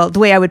can, the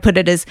way I would put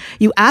it is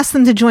you ask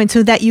them to join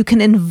so that you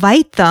can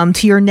invite them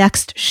to your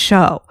next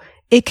show.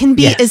 It can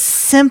be as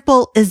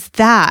simple as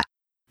that.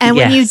 And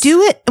when you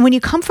do it, when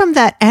you come from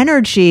that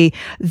energy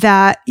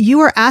that you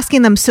are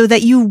asking them so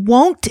that you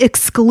won't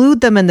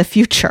exclude them in the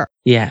future.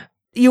 Yeah.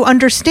 You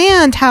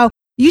understand how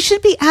you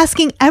should be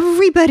asking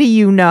everybody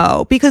you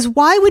know, because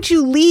why would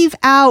you leave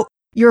out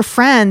your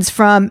friends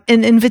from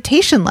an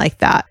invitation like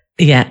that?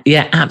 Yeah,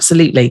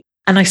 absolutely.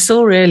 And I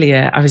saw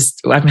earlier,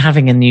 I'm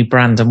having a new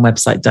brand and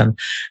website done,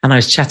 and I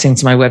was chatting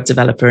to my web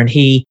developer and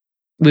we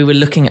were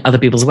looking at other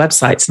people's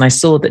websites, and I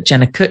saw that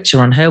Jenna Kutcher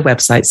on her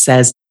website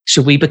says,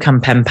 should we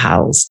become pen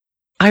pals?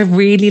 I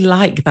really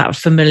like that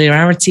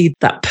familiarity,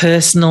 that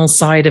personal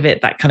side of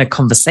it, that kind of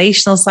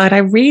conversational side. I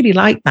really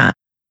like that.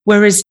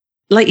 Whereas,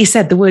 like you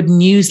said, the word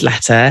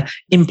newsletter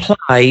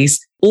implies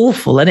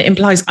awful, and it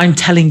implies I'm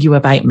telling you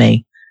about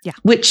me. Yeah.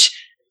 Which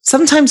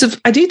sometimes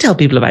I do tell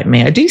people about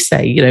me. I do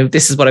say,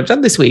 this is what I've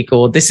done this week,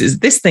 or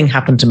this thing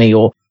happened to me,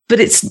 but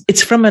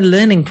it's from a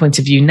learning point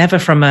of view, never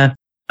from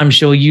I'm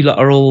sure you lot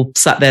are all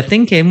sat there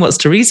thinking, what's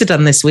Teresa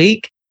done this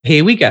week?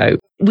 Here we go.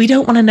 We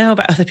don't want to know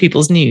about other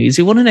people's news.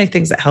 We want to know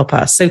things that help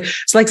us. So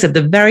like I said,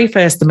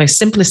 the most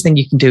simplest thing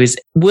you can do is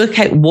work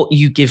out what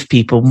you give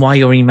people, why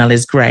your email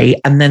is great,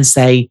 and then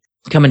say,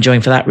 come and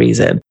join for that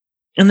reason.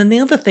 And then the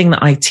other thing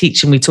that I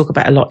teach and we talk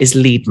about a lot is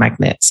lead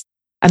magnets.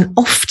 And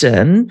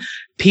often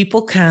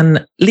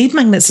lead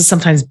magnets are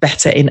sometimes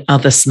better in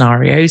other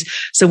scenarios.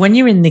 So when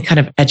you're in the kind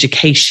of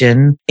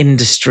education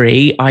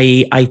industry,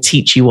 i.e. I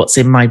teach you what's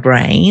in my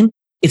brain,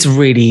 it's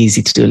really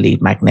easy to do a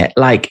lead magnet.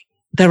 Like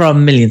there are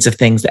millions of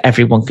things that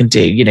everyone can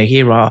do.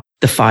 Here are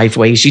the 5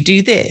 ways you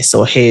do this,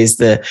 or here's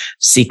the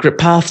secret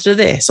path to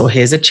this, or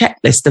here's a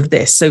checklist of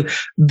this. So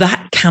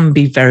that can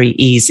be very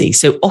easy.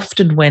 So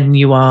often when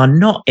you are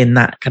not in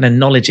that kind of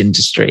knowledge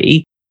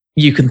industry,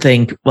 you can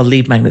think, well,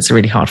 lead magnets are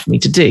really hard for me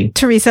to do.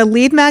 Teresa,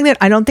 lead magnet,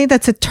 I don't think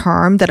that's a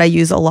term that I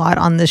use a lot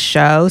on this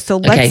show. So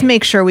let's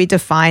make sure we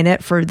define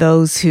it for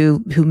those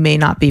who may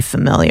not be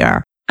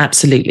familiar.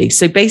 Absolutely.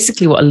 So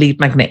basically what a lead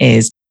magnet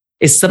is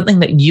something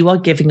that you are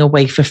giving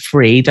away for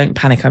free. Don't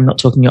panic. I'm not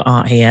talking your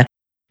art here.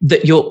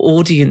 that your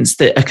audience,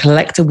 that a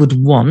collector would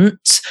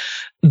want,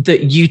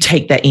 that you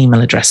take their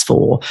email address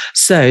for.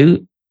 So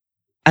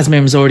as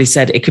Miriam's already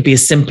said, it could be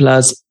as simple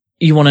as,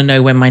 you want to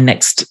know when my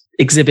next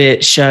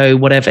exhibit, show,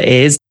 whatever it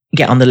is,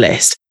 get on the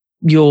list.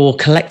 Your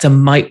collector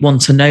might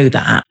want to know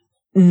that.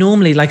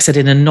 Normally, like I said,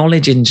 in a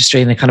knowledge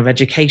industry, in a kind of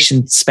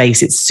education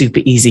space, it's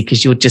super easy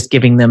because you're just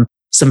giving them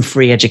some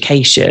free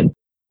education.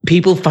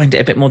 People find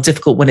it a bit more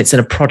difficult when it's in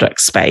a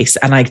product space.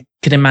 And I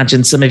can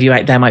imagine some of you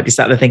out there might be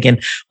sat there thinking,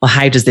 well,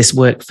 how does this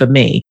work for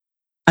me?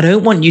 I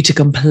don't want you to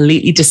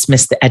completely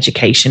dismiss the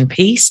education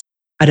piece.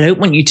 I don't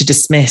want you to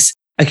dismiss,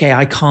 okay,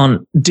 I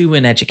can't do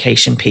an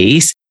education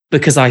piece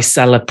because I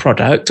sell a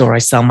product or I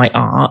sell my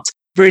art.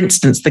 For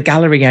instance, the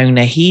gallery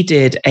owner, he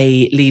did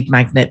a lead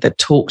magnet that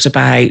talked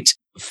about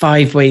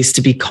 5 ways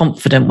to be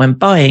confident when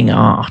buying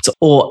art,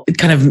 or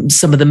kind of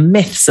some of the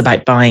myths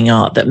about buying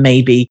art that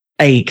maybe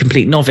a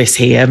complete novice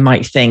here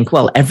might think,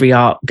 well, every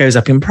art goes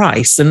up in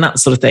price and that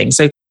sort of thing.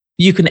 So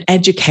you can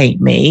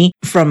educate me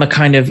from a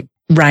kind of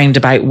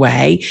roundabout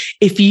way.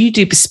 If you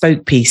do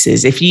bespoke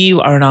pieces, if you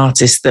are an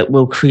artist that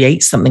will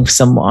create something for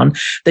someone,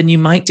 then you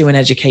might do an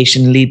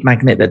education lead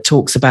magnet that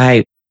talks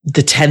about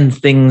the 10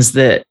 things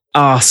that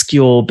ask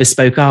your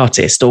bespoke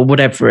artist or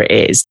whatever it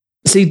is.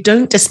 So you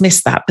don't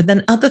dismiss that. But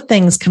then other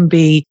things can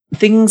be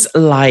things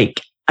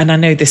like, and I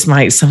know this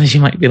might, some of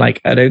you might be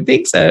like, I don't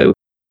think so,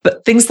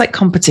 but things like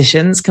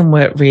competitions can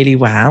work really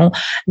well.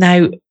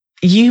 Now,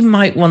 you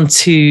might want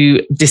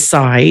to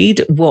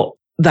decide what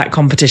that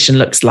competition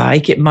looks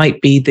like. It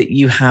might be that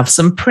you have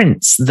some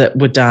prints that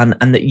were done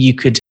and that you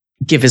could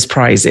give as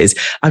prizes.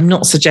 I'm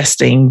not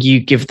suggesting you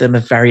give them a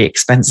very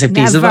expensive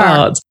piece of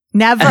art.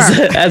 Never.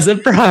 As a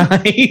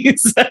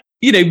prize.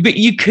 But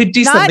you could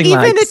do something like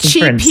not even a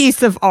cheap prints.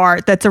 Piece of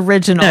art that's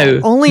original.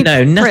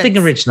 No, nothing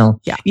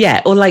original.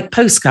 Yeah. Or like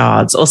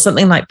postcards or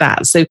something like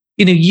that. So,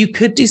 you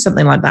could do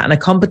something like that. And a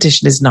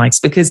competition is nice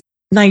because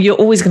now you're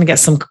always going to get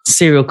some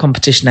serial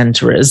competition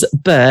enterers,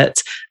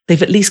 but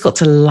they've at least got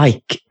to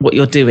like what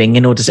you're doing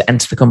in order to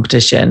enter the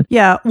competition.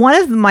 Yeah. One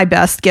of my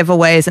best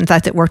giveaways, in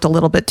fact, it worked a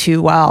little bit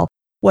too well,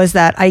 was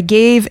that I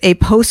gave a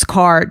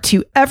postcard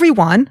to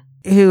everyone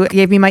who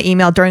gave me my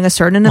email during a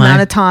certain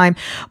amount of time.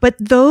 But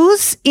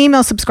those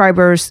email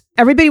subscribers,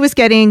 everybody was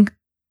getting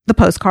the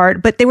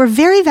postcard, but they were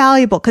very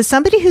valuable because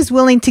somebody who's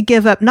willing to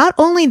give up not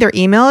only their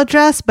email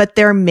address, but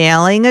their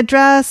mailing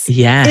address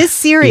is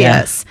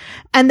serious. Yeah.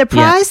 And the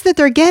prize that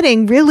they're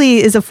getting really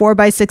is a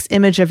 4x6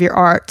 image of your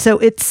art. So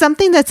it's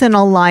something that's in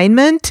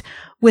alignment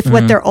with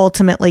what they're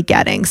ultimately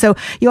getting. So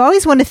you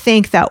always want to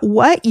think that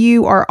what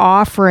you are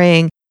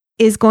offering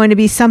is going to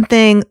be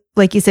something,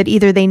 like you said,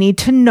 either they need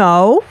to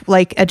know,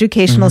 like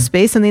educational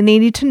space, and they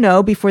need to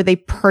know before they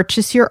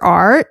purchase your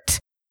art,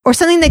 or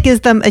something that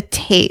gives them a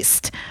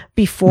taste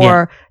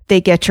before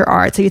they get your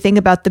art. So you think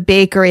about the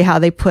bakery, how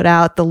they put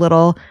out the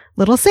little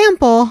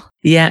sample.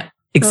 Yeah,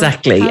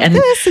 exactly. So and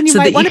you so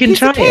might that want you can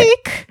try cake.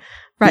 It.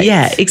 Right.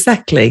 Yeah,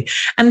 exactly.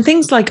 And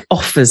things like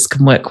offers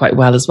can work quite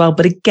well as well.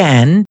 But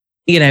again,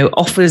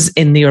 offers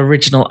in the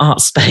original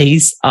art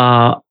space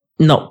are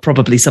not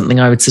probably something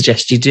I would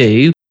suggest you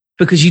do,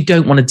 because you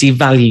don't want to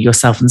devalue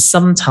yourself. And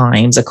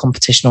sometimes a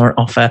competition or an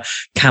offer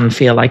can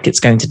feel like it's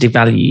going to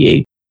devalue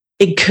you.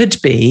 It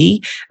could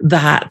be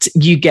that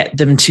you get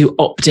them to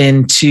opt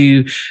in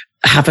to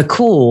have a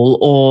call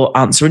or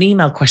answer an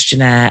email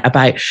questionnaire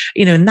about,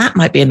 and that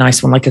might be a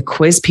nice one, like a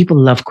quiz. People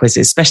love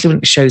quizzes, especially when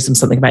it shows them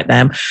something about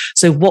them.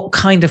 So what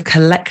kind of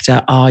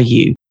collector are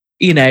you?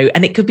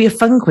 And it could be a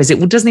fun quiz.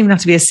 It doesn't even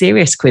have to be a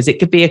serious quiz. It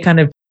could be a kind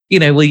of,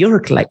 well, you're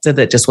a collector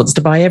that just wants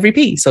to buy every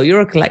piece, or you're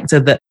a collector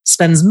that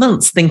spends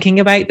months thinking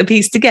about the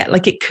piece to get.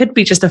 Like, it could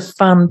be just a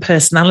fun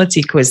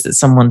personality quiz that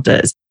someone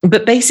does.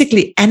 But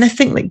basically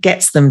anything that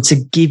gets them to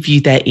give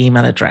you their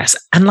email address.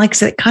 And like I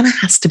said, it kind of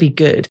has to be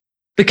good,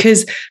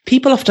 because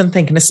people often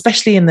think, and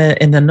especially in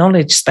the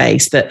knowledge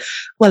space, that,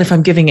 well, if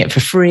I'm giving it for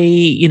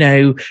free,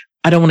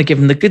 I don't want to give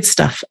them the good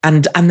stuff,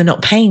 and they're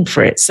not paying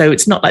for it. So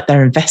it's not like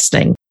they're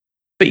investing.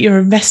 But you're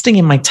investing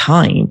in my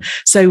time.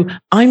 So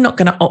I'm not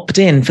going to opt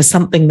in for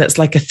something that's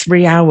like a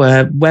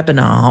 3-hour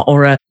webinar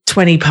or a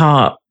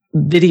 20-part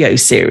video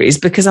series,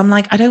 because I'm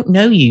like, I don't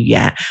know you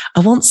yet. I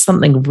want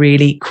something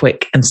really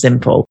quick and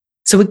simple.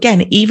 So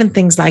again, even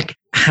things like,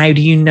 how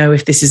do you know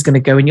if this is going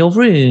to go in your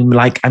room?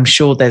 Like, I'm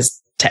sure there's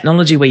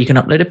technology where you can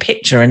upload a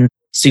picture and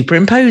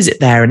superimpose it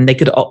there, and they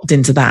could opt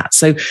into that.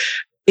 So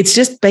it's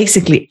just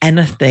basically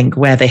anything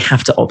where they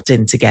have to opt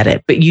in to get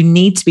it. But you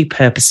need to be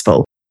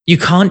purposeful. You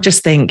can't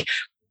just think,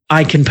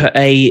 I can put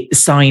a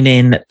sign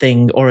in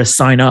thing or a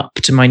sign up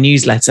to my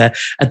newsletter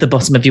at the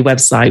bottom of your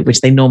website,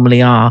 which they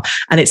normally are.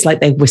 And it's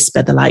like they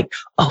whisper, they're like,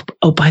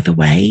 oh, by the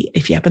way,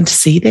 if you happen to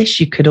see this,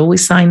 you could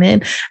always sign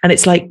in. And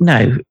it's like,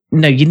 no,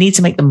 you need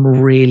to make them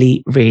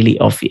really, really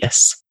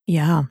obvious.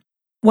 Yeah.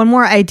 One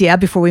more idea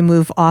before we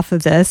move off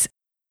of this.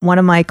 One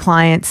of my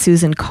clients,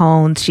 Susan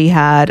Cones, she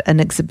had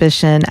an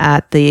exhibition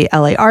at the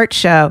LA Art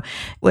Show.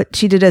 What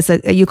she did is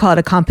you call it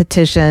a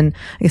competition.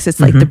 I guess it's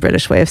like the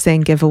British way of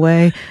saying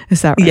giveaway.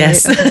 Is that right?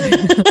 Yes.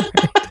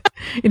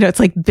 Right. It's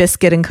like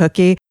biscuit and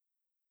cookie.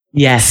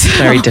 Yes,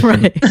 very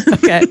different. Right.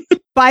 Okay.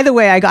 By the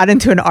way, I got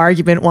into an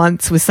argument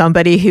once with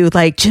somebody who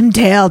Jim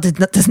Dale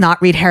does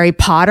not read Harry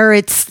Potter.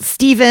 It's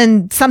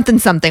Stephen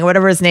something,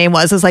 whatever his name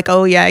was. I was like,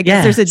 oh yeah, I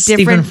guess there's a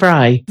different Stephen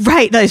Fry.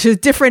 Right. There's a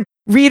different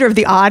reader of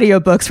the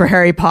audiobooks for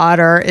Harry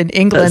Potter in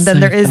England than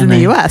there is in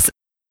the US.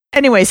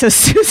 Anyway, so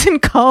Susan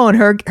Cohn,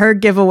 her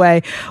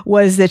giveaway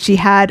was that she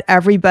had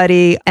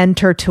everybody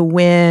enter to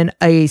win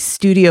a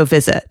studio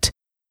visit,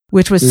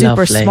 which was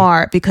super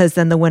smart because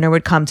then the winner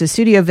would come to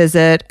studio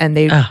visit and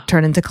they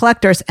turn into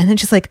collectors. And then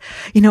she's like,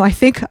 I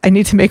think I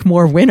need to make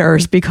more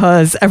winners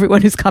because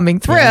everyone who's coming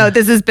through,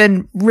 this has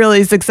been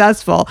really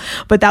successful.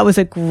 But that was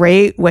a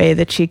great way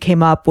that she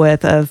came up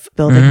with of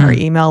building her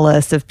email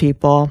list of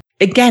people.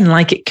 Again,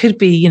 it could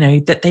be,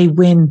 that they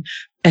win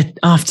an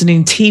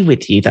afternoon tea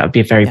with you. That would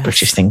be a very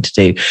British thing to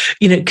do.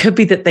 It could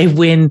be that they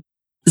win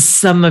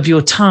some of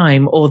your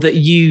time, or that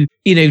you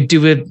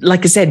do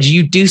like I said,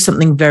 you do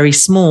something very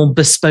small,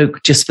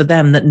 bespoke just for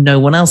them that no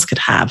one else could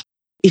have.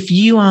 If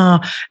you are,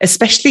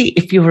 especially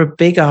if you're a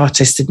big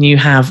artist and you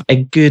have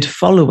a good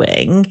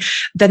following,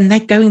 then they're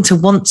going to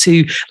want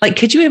to,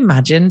 could you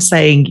imagine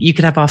saying you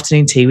could have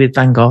afternoon tea with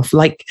Van Gogh?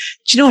 Do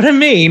you know what I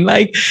mean?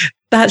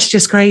 That's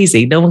just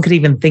crazy. No one could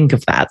even think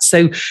of that.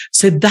 So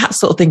that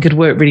sort of thing could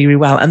work really, really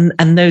well.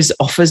 And those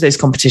offers, those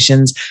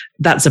competitions,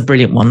 that's a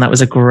brilliant one. That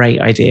was a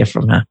great idea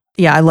from her.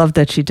 Yeah, I love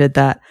that she did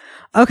that.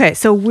 Okay,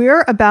 so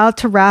we're about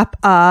to wrap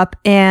up.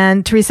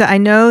 And Teresa, I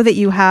know that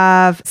you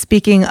have,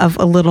 speaking of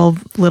a little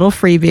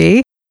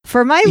freebie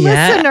for my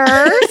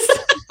listeners.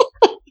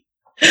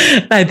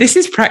 Now, this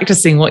is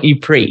practicing what you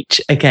preach.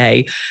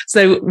 Okay.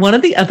 So one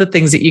of the other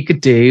things that you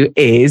could do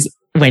is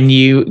when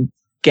you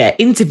get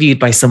interviewed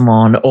by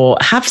someone or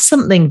have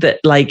something that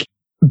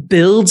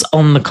builds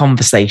on the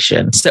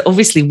conversation. So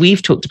obviously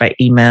we've talked about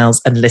emails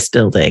and list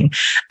building,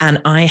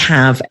 and I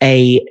have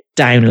a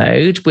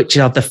download, which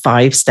are the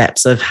 5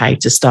 steps of how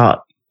to start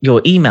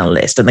your email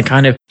list and the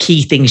kind of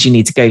key things you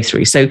need to go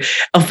through. So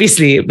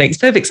obviously it makes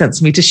perfect sense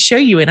to me to show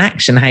you in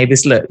action how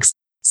this looks.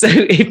 So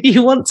if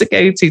you want to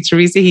go to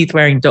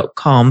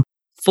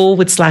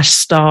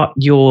teresaheathwareing.com/start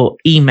your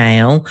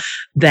email,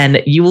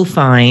 then you will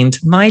find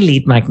my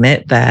lead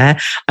magnet there.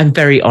 I'm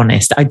very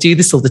honest. I do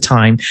this all the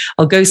time.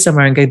 I'll go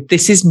somewhere and go,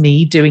 this is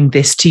me doing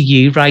this to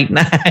you right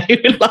now.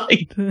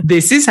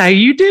 This is how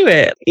you do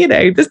it.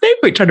 There's no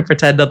point trying to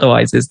pretend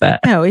otherwise, is there?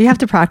 No, you have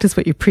to practice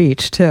what you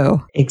preach too.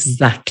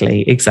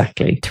 Exactly.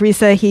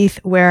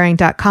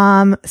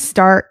 teresaheathwareing.com.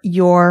 Start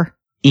your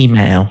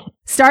email.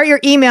 Start your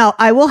email.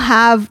 I will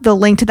have the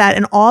link to that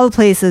in all the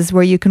places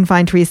where you can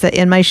find Teresa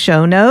in my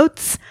show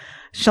notes,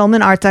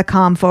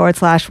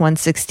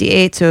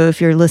 schulmanart.com/168. So if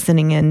you're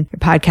listening in your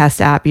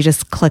podcast app, you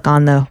just click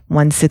on the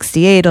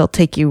 168. It'll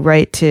take you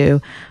right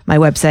to my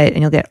website and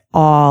you'll get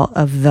all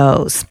of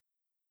those.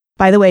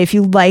 By the way, if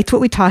you liked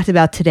what we talked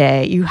about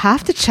today, you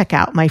have to check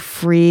out my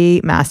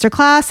free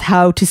masterclass,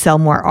 How to Sell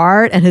More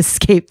Art and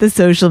Escape the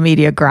Social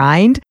Media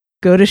Grind.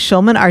 Go to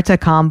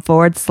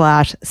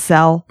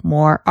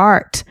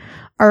schulmanart.com/sell-more-art.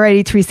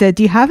 Alrighty, Teresa,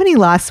 do you have any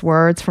last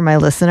words for my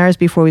listeners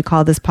before we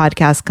call this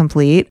podcast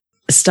complete?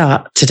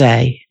 Start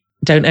today.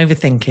 Don't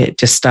overthink it.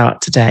 Just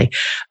start today.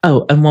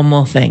 Oh, and one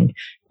more thing.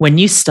 When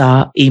you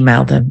start,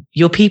 email them.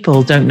 Your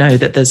people don't know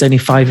that there's only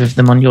 5 of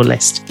them on your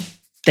list.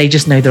 They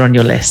just know they're on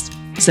your list.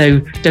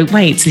 So don't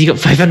wait till you've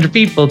got 500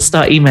 people to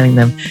start emailing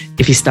them.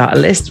 If you start a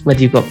list,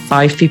 whether you've got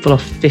 5 people or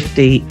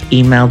 50,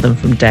 email them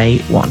from day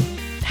 1.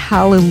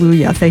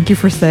 Hallelujah. Thank you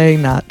for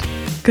saying that.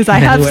 Because I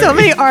have so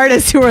many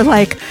artists who are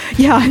like,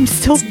 yeah, I'm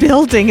still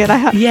building it.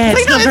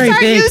 It's not very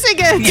big. Using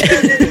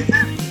it.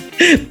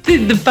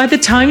 Yeah. By the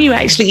time you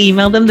actually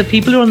email them, the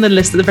people who are on the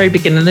list at the very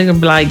beginning, they're going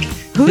to be like,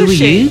 who are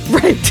you?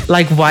 Right.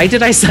 Why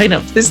did I sign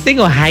up for this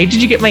thing? Or how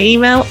did you get my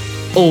email?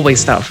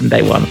 Always start from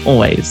day 1.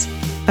 Always.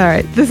 All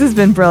right. This has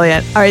been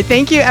brilliant. All right.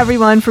 Thank you,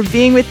 everyone, for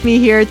being with me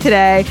here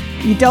today.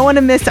 You don't want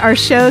to miss our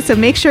show, so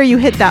make sure you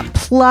hit that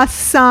plus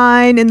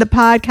sign in the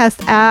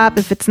podcast app.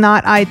 If it's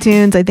not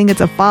iTunes, I think it's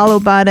a follow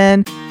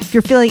button. If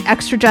you're feeling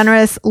extra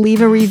generous,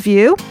 leave a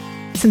review,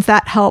 since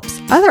that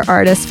helps other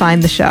artists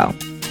find the show.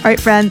 All right,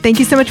 friend, thank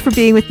you so much for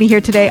being with me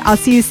here today. I'll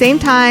see you same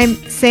time,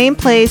 same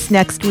place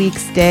next week.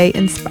 Stay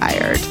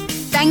inspired.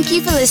 Thank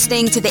you for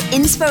listening to the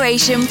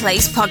Inspiration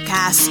Place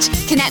podcast.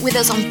 Connect with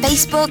us on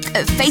Facebook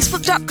at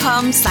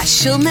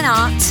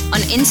facebook.com/SchulmanArt, on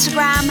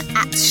Instagram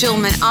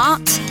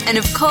 @SchulmanArt, and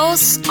of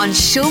course on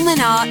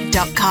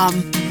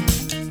schulmanart.com.